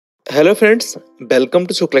Hello friends, welcome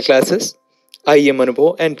to Shukla classes. I am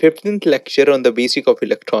Anubhav and 15th lecture on the basic of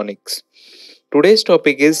electronics. Today's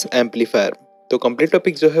topic is amplifier. तो complete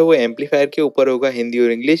topic जो है वो amplifier के ऊपर होगा हिंदी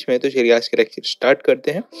और इंग्लिश में। तो चलिए आज के लेक्चर स्टार्ट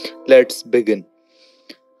करते हैं। Let's begin.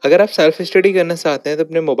 अगर आप सेल्फ स्टडी करना चाहते हैं तो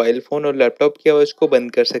अपने मोबाइल फोन और लैपटॉप की आवाज को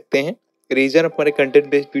बंद कर सकते हैं। रीजन हमारे कंटेंट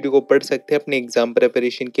बेस्ड वीडियो को पढ़ सकते हैं अपने एग्जाम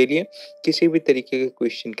प्रिपरेशन के लिए, किसी भी तरीके के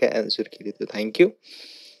क्वेश्चन का आंसर के लिए। तो thank you.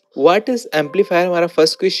 What is amplifier, हमारा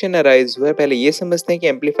फर्स्ट क्वेश्चन अराइज हुआ है। पहले ये समझते हैं कि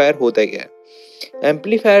एम्पलीफायर होता क्या है।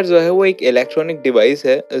 एम्पलीफायर जो है वो एक इलेक्ट्रॉनिक डिवाइस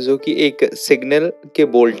है जो कि एक सिग्नल के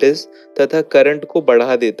वोल्टेज तथा करंट को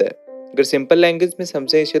बढ़ा देता है। अगर सिंपल लैंग्वेज में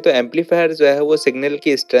समझें इसे तो एम्पलीफायर जो है वो सिग्नल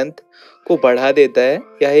की स्ट्रेंथ को बढ़ा देता है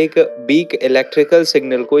या एक वीक इलेक्ट्रिकल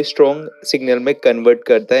सिग्नल को स्ट्रॉन्ग सिग्नल में कन्वर्ट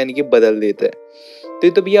करता है, यानी कि बदल देता है। तो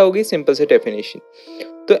ये तो भैया होगी सिंपल से डेफिनेशन।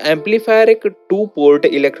 तो एम्पलीफायर एक टू पोर्ट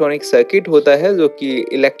इलेक्ट्रॉनिक सर्किट होता है जो कि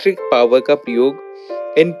इलेक्ट्रिक पावर का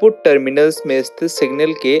प्रयोग इनपुट टर्मिनल्स में स्थित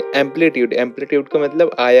सिग्नल के एम्पलीट्यूड का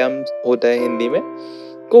मतलब आयाम होता है हिंदी में,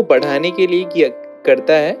 को बढ़ाने के लिए किया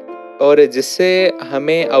करता है, और जिससे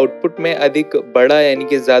हमें आउटपुट में अधिक बड़ा यानी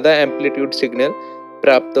कि ज्यादा एम्पलीट्यूड सिग्नल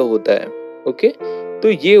प्राप्त होता है। ओके, तो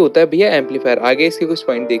ये होता है भैया एम्पलीफायर। आगे इसके कुछ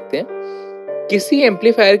पॉइंट देखते हैं। किसी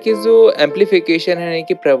एम्पलीफायर की जो एम्पलीफिकेशन है यानी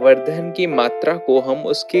कि प्रवर्धन की मात्रा को हम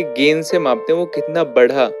उसके गेन से मापते हैं, वो कितना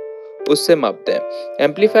बढ़ा उससे मापते हैं।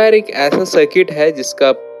 एम्पलीफायर एक ऐसा सर्किट है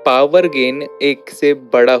जिसका पावर गेन एक से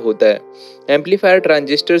बड़ा होता है। एम्पलीफायर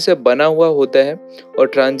ट्रांजिस्टर से बना हुआ होता है और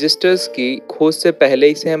ट्रांजिस्टर्स की खोज से पहले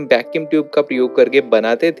इसे हम वैक्यूम ट्यूब का प्रयोग करके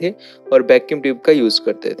बनाते थे और वैक्यूम ट्यूब का यूज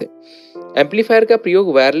करते थे। एम्पलीफायर का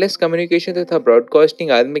प्रयोग वायरलेस कम्युनिकेशन तथा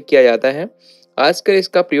ब्रॉडकास्टिंग आदि में किया जाता है। आजकल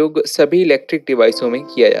इसका प्रयोग सभी इलेक्ट्रिक डिवाइसों में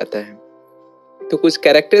किया जाता है। तो कुछ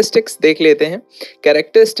कैरेक्टरिस्टिक्स देख लेते हैं।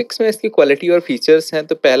 कैरेक्टरिस्टिक्स में इसकी क्वालिटी और फीचर्स हैं।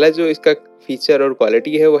 तो पहला जो इसका फीचर और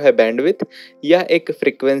क्वालिटी है वो है बैंडविड्थ, या एक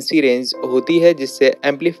फ्रीक्वेंसी रेंज होती है जिससे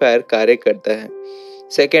एम्पलीफायर कार्य करता है।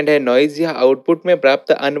 सेकेंड है नॉइज, या आउटपुट में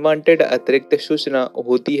प्राप्त अनवांटेड अतिरिक्त सूचना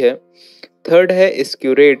होती है। थर्ड है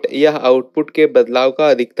स्क्यू रेट, यह आउटपुट के बदलाव का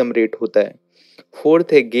अधिकतम रेट होता है। फोर्थ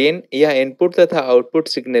है गेन, यह इनपुट तथा आउटपुट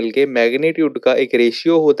सिग्नल के मैग्नीट्यूड का एक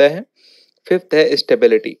रेशियो होता है। फिफ्थ है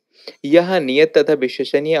स्टेबिलिटी, यह नियत तथा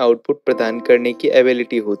विश्वसनीय आउटपुट प्रदान करने की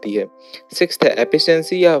एबिलिटी होती है। सिक्स्थ है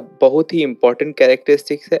एफिशिएंसी, यह बहुत ही इंपॉर्टेंट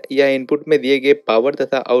कैरेक्टरिस्टिक्स है। यह इनपुट में दिए गए पावर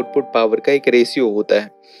तथा आउटपुट पावर का एक रेशियो होता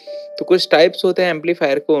है। तो कुछ टाइप्स होते हैं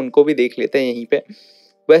एम्पलीफायर को, उनको भी देख लेते हैं यहीं पे।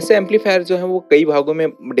 वैसे एम्पलीफायर जो है वो कई भागों में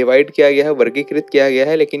डिवाइड किया गया है, वर्गीकृत किया गया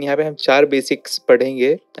है, लेकिन यहाँ पे हम चार बेसिक्स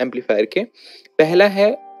पढ़ेंगे एम्पलीफायर के। पहला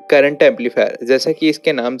है करंट एम्पलीफायर। जैसा कि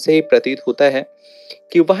इसके नाम से ही प्रतीत होता है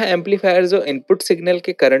कि वह एम्पलीफायर जो इनपुट सिग्नल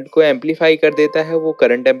के करंट को एम्पलीफाई कर देता है वो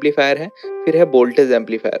करंट एम्पलीफायर है। फिर है वोल्टेज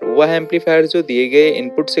एम्पलीफायर, वह एम्पलीफायर जो दिए गए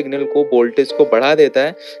इनपुट सिग्नल को वोल्टेज को बढ़ा देता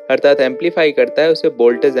है अर्थात एम्पलीफाई करता है, उसे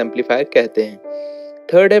वोल्टेज एम्पलीफायर कहते हैं।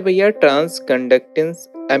 थर्ड है भैया ट्रांस कंडक्टेंस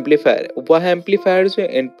एम्पलीफायर, वह एम्पलीफायर जो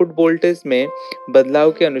इनपुट वोल्टेज में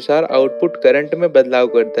बदलाव के अनुसार आउटपुट करंट में बदलाव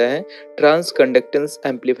करता है, ट्रांस कंडक्टेंस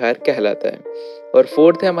एम्पलीफायर कहलाता है। और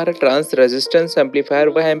फोर्थ है हमारा ट्रांस रेजिस्टेंस एम्पलीफायर,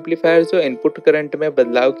 वह एम्पलीफायर जो इनपुट करंट में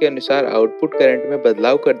बदलाव के अनुसार आउटपुट करंट में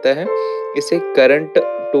बदलाव करता है, इसे करंट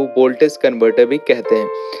टू वोल्टेज कन्वर्टर भी कहते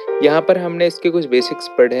हैं। यहाँ पर हमने इसके कुछ बेसिक्स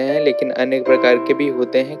पढ़े हैं, लेकिन अनेक प्रकार के भी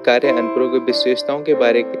होते हैं। कार्य अनुप्रयोग विशेषताओं के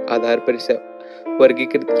बारे के आधार पर इसे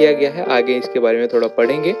वर्गीकृत किया गया है। आगे इसके बारे में थोड़ा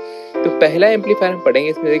पढ़ेंगे। तो पहला एम्पलीफायर हम पढ़ेंगे,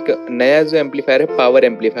 इसमें एक नया जो एम्पलीफायर है पावर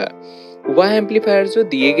एम्पलीफायर। वह एम्पलीफायर जो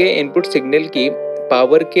दिए गए इनपुट सिग्नल की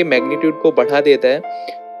पावर के मैग्नीट्यूड को बढ़ा देता है,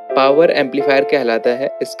 पावर एम्पलीफायर कहलाता है।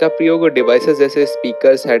 इसका प्रयोग डिवाइसेस जैसे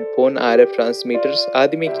स्पीकर्स, हेडफोन, आरएफ ट्रांसमीटर्स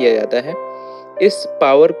आदि में किया जाता है। इस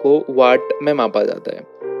पावर को वाट में मापा जाता है।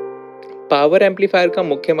 पावर एम्पलीफायर का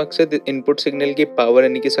मुख्य मकसद इनपुट सिग्नल की पावर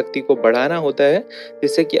यानी कि शक्ति को बढ़ाना होता है,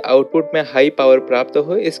 जिससे कि आउटपुट में हाई पावर प्राप्त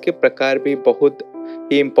हो। इसके प्रकार भी बहुत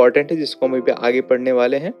ही इंपॉर्टेंट है, जिसको हम भी आगे पढ़ने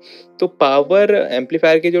वाले हैं। तो पावर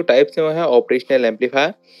एम्पलीफायर के जो टाइप्स हैं वो है ऑपरेशनल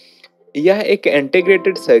एम्पलीफायर। यह एक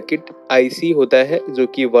इंटीग्रेटेड सर्किट आईसी होता है जो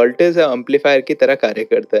कि वोल्टेज एम्पलीफायर की तरह कार्य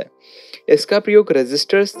करता है। इसका प्रयोग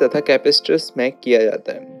रेजिस्टर्स तथा कैपेसिटर्स में किया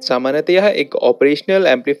जाता है। सामान्यतः यह एक ऑपरेशनल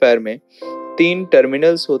एम्पलीफायर में 3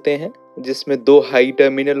 टर्मिनल्स होते हैं, जिसमें 2 हाई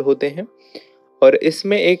टर्मिनल होते हैं, और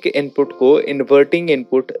इसमें एक इनपुट को इन्वर्टिंग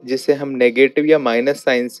इनपुट, जिसे हम नेगेटिव या माइनस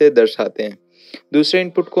साइन से दर्शाते हैं। दूसरे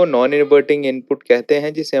इनपुट को नॉन इन्वर्टिंग इनपुट कहते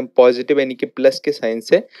हैं, जिसे हम पॉजिटिव यानी कि प्लस के साइन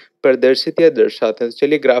से प्रदर्शित या दर्शाते हैं। तो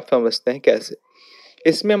चलिए ग्राफ समझते हैं कैसे।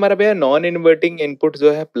 इसमें हमारा भैया नॉन इन्वर्टिंग इनपुट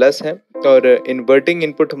जो है प्लस है और इन्वर्टिंग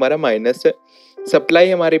इनपुट हमारा माइनस है। सप्लाई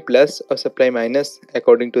हमारी प्लस और supply minus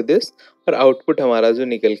according to this, और आउटपुट हमारा जो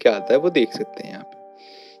निकल के आता है वो देख सकते हैं यहाँ पे।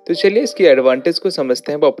 तो चलिए इसकी एडवांटेज को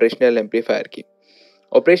समझते हैं ऑपरेशनल एम्पलीफायर की।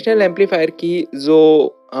 ऑपरेशनल एम्पलीफायर की जो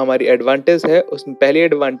हमारी एडवांटेज है, उसमें पहली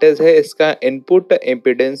एडवांटेज है इसका इनपुट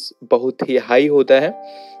इम्पीडेंस बहुत ही हाई होता है।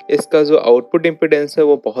 इसका जो आउटपुट इम्पीडेंस है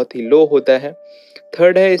वो बहुत ही लो होता है।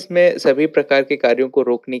 थर्ड है, इसमें सभी प्रकार के कार्यों को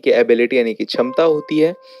रोकने की एबिलिटी यानी कि क्षमता होती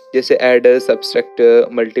है, जैसे adder, subtractor,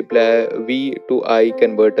 multiply, we to I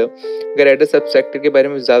converter. अगर एडर सब्सट्रैक्टर के बारे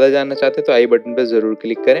में ज़्यादा जानना चाहते हैं तो आई बटन पर ज़रूर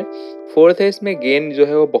क्लिक करें। फोर्थ है, इसमें गेन जो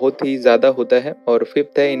है वो बहुत ही ज़्यादा होता है। और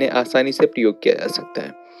फिफ्थ है, इन्हें आसानी से प्रयोग किया जा सकता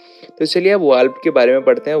है। तो चलिए अब वाल्व के बारे में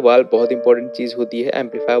पढ़ते हैं। वाल्व बहुत इंपॉर्टेंट चीज़ होती है।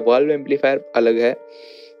 एम्पलीफायर, वाल्व एम्पलीफायर अलग है।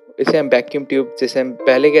 इसे हम वैक्यूम ट्यूब, जैसे हम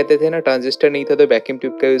पहले कहते थे ना, ट्रांजिस्टर नहीं था तो वैक्यूम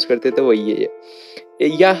ट्यूब का यूज़ करते थे, वही है ये।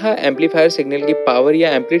 यह एम्पलीफायर सिग्नल की पावर या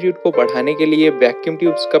एम्पलीट्यूड को बढ़ाने के लिए वैक्यूम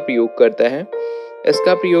ट्यूब्स का प्रयोग करता है।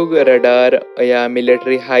 इसका प्रयोग रडार या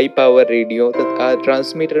मिलिट्री हाई पावर रेडियो तथा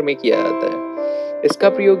ट्रांसमीटर में किया जाता है। इसका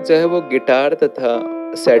प्रयोग जो है वो गिटार तथा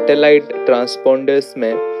सैटेलाइट ट्रांसपोंडर्स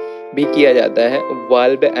में भी किया जाता है,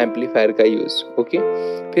 वाल्व एम्पलीफायर का यूज। ओके,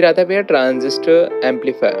 फिर आता है भैया ट्रांजिस्टर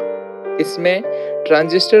एम्पलीफायर। इसमें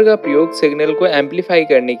ट्रांजिस्टर का प्रयोग सिग्नल को एम्पलीफाई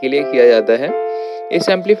करने के लिए किया जाता है। इस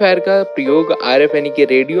एम्पलीफायर का प्रयोग आरएफ यानी कि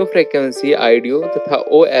रेडियो फ्रिक्वेंसी, आइडियो तथा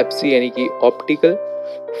ओएफसी यानी कि ऑप्टिकल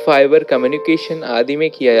फाइबर कम्युनिकेशन आदि में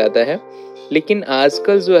किया जाता है। लेकिन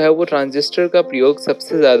आजकल जो है वो ट्रांजिस्टर का प्रयोग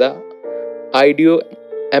सबसे ज़्यादा आइडियो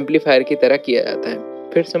एम्पलीफायर की तरह किया जाता है।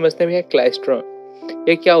 फिर समझते हैं भैया क्लाइस्ट्रॉन।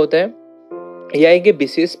 ये क्या होता है? यह एक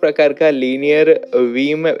विशेष प्रकार का लीनियर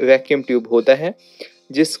बीम वैक्यूम ट्यूब होता है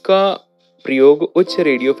जिसका प्रयोग उच्च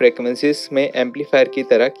रेडियो फ्रिक्वेंसीज में एम्पलीफायर की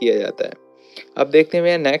तरह किया जाता है। अब देखते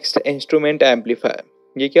हैं नेक्स्ट, इंस्ट्रूमेंट एम्पलीफायर।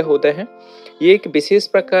 ये क्या होता है? ये एक विशेष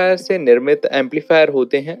प्रकार से निर्मित एम्पलीफायर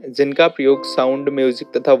होते हैं जिनका प्रयोग साउंड, म्यूजिक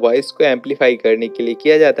तथा वॉइस को एम्पलीफाई करने के लिए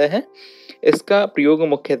किया जाता है। इसका प्रयोग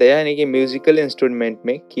मुख्यतः यानी कि म्यूजिकल इंस्ट्रूमेंट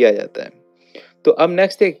में किया जाता है। तो अब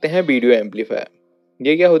नेक्स्ट देखते हैं वीडियो एम्पलीफायर।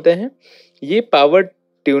 ये क्या होता है? ये पावर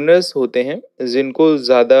ट्यूनर्स होते हैं जिनको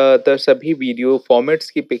ज़्यादातर सभी वीडियो फॉर्मेट्स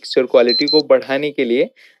की पिक्चर क्वालिटी को बढ़ाने के लिए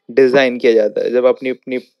डिज़ाइन किया जाता है। जब अपनी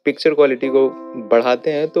अपनी पिक्चर क्वालिटी को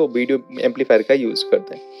बढ़ाते हैं तो वीडियो एम्पलीफायर का यूज़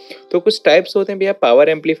करते हैं। तो कुछ टाइप्स होते हैं भैया पावर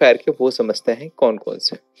एम्पलीफायर के, वो समझते हैं कौन कौन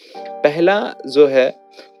से। पहला जो है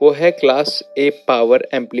वो है क्लास ए पावर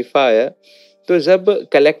एम्पलीफायर। तो जब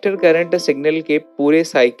कलेक्टर करंट सिग्नल के पूरे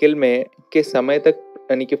साइकिल में के समय तक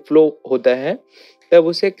यानी कि फ्लो होता है तब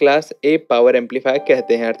उसे क्लास ए पावर एम्पलीफायर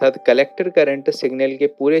कहते हैं। अर्थात कलेक्टर करंट सिग्नल के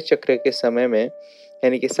पूरे चक्र के समय में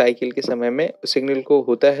यानी कि साइकिल के समय में सिग्नल को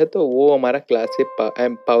होता है तो वो हमारा क्लास ए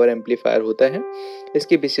पावर एम्पलीफायर होता है।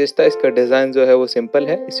 इसकी विशेषता, इसका डिज़ाइन जो है वो सिंपल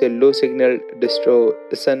है। इसे लो सिग्नल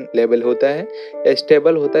डिस्टोर्शन लेवल होता है या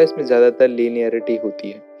स्टेबल होता है, इसमें ज़्यादातर लीनियरिटी होती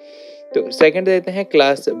है। तो सेकंड देते हैं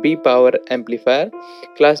class B power amplifier.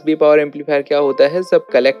 Class B power amplifier क्या होता है? जब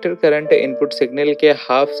कलेक्टर करंट इनपुट सिग्नल के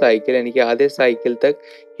हाफ साइकिल यानी कि आधे साइकिल तक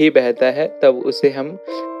ही बहता है तब उसे हम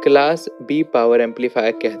क्लास बी पावर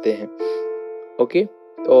एम्पलीफायर कहते हैं। ओके,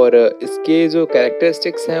 और इसके जो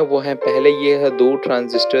कैरेक्टरिस्टिक्स हैं वो हैं, पहले ये है दो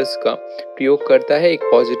ट्रांजिस्टर्स का प्रयोग करता है, एक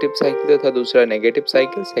पॉजिटिव साइकिल तथा दूसरा नेगेटिव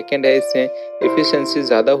साइकिल। सेकंड है, इसमें एफिशिएंसी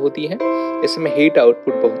ज़्यादा होती है, इसमें हीट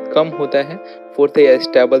आउटपुट बहुत कम होता है। फोर्थ है, यह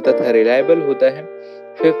स्टेबल तथा रिलायबल होता है।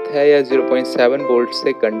 फिफ्थ है, यह 0.7 वोल्ट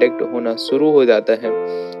से कंडक्ट होना शुरू हो जाता है।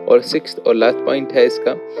 और सिक्स्थ और लास्ट पॉइंट है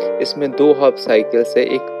इसका, इसमें दो हाफ साइकिल से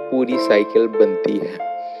एक पूरी साइकिल बनती है।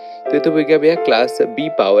 तो हो गया भैया class B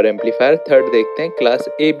power amplifier. Third देखते हैं class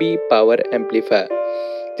A B power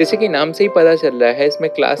amplifier. जैसे कि नाम से ही पता चल रहा है, इसमें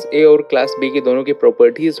क्लास ए और क्लास बी की दोनों की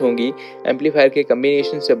प्रॉपर्टीज होंगी, एम्पलीफायर के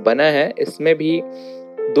कम्बिनेशन से बना है। इसमें भी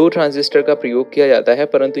दो ट्रांजिस्टर का प्रयोग किया जाता है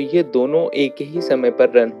परंतु ये दोनों एक ही समय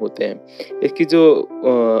पर रन होते हैं। इसकी जो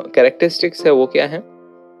कैरेक्टरिस्टिक्स है वो क्या है?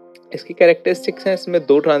 इसकी कैरेक्टरिस्टिक्स हैं, इसमें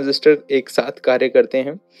दो ट्रांजिस्टर एक साथ कार्य करते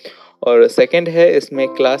हैं। और सेकंड है, इसमें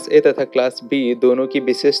क्लास ए तथा क्लास बी दोनों की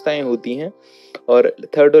विशेषताएं होती हैं। और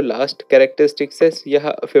थर्ड और लास्ट कैरेक्टरिस्टिक्स है, यह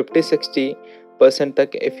 50-60%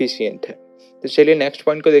 तक एफिशिएंट है। तो चलिए नेक्स्ट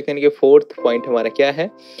पॉइंट को देखते हैं कि फोर्थ पॉइंट हमारा क्या है।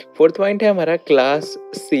 फोर्थ पॉइंट है हमारा क्लास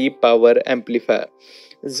सी पावर एम्पलीफायर।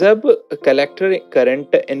 जब कलेक्टर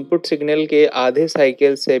करंट इनपुट सिग्नल के आधे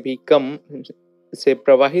साइकिल से भी कम से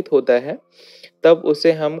प्रवाहित होता है तब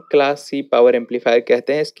उसे हम क्लास सी पावर एम्पलीफायर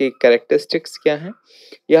कहते हैं। इसकी कैरेक्टरिस्टिक्स क्या हैं?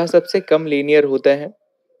 यह सबसे कम लीनियर होता है।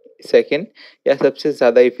 सेकंड, यह सबसे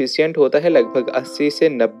ज़्यादा इफिशियंट होता है, लगभग 80 से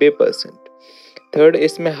 90%। थर्ड,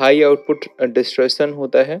 इसमें हाई आउटपुट डिस्टॉर्शन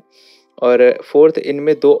होता है। और फोर्थ,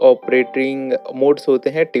 इनमें दो ऑपरेटिंग मोड्स होते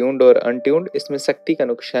हैं, ट्यून्ड और अनट्यून्ड। इसमें शक्ति का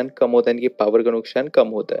नुकसान कम होता है, यानी कि पावर का नुकसान कम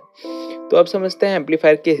होता है। तो अब समझते हैं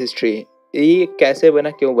एम्पलीफायर की हिस्ट्री। ये कैसे बना,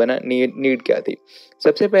 क्यों बना, नीड क्या थी?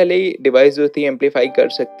 सबसे पहले डिवाइस जो थी एम्पलीफाई कर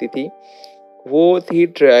सकती थी वो थी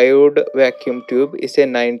ट्रायोड वैक्यूम ट्यूब। इसे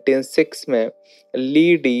 1906 में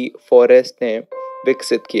ली डी फॉरेस्ट ने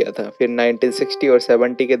विकसित किया था। फिर 1960 और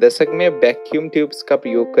 70 के दशक में वैक्यूम ट्यूब्स का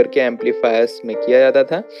प्रयोग करके एम्पलीफायर्स में किया जाता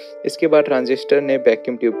था। इसके बाद ट्रांजिस्टर ने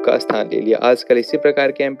वैक्यूम ट्यूब का स्थान ले लिया। आजकल इसी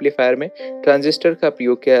प्रकार के एम्पलीफायर में ट्रांजिस्टर का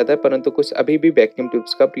प्रयोग किया जाता है, परंतु कुछ अभी भी वैक्यूम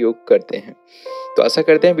ट्यूब्स का प्रयोग करते हैं। तो आशा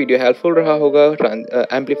करते हैं वीडियो हेल्पफुल रहा होगा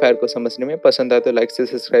एम्पलीफायर को समझने में। पसंद आए तो लाइक से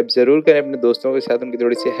सब्सक्राइब जरूर करें, अपने दोस्तों के साथ उनकी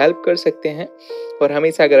थोड़ी सी हेल्प कर सकते हैं। और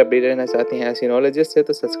हमेशा अगर अपडेट रहना चाहते हैं ऐसी नॉलेजेस से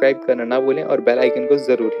तो सब्सक्राइब करना ना भूलें और बेल आइकन को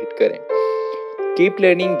जरूर हिट करें। Keep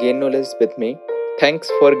learning, gain knowledge with me.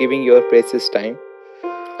 Thanks for giving your precious time.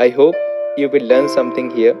 I hope you will learn something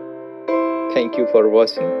here. Thank you for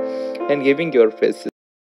watching and giving your precious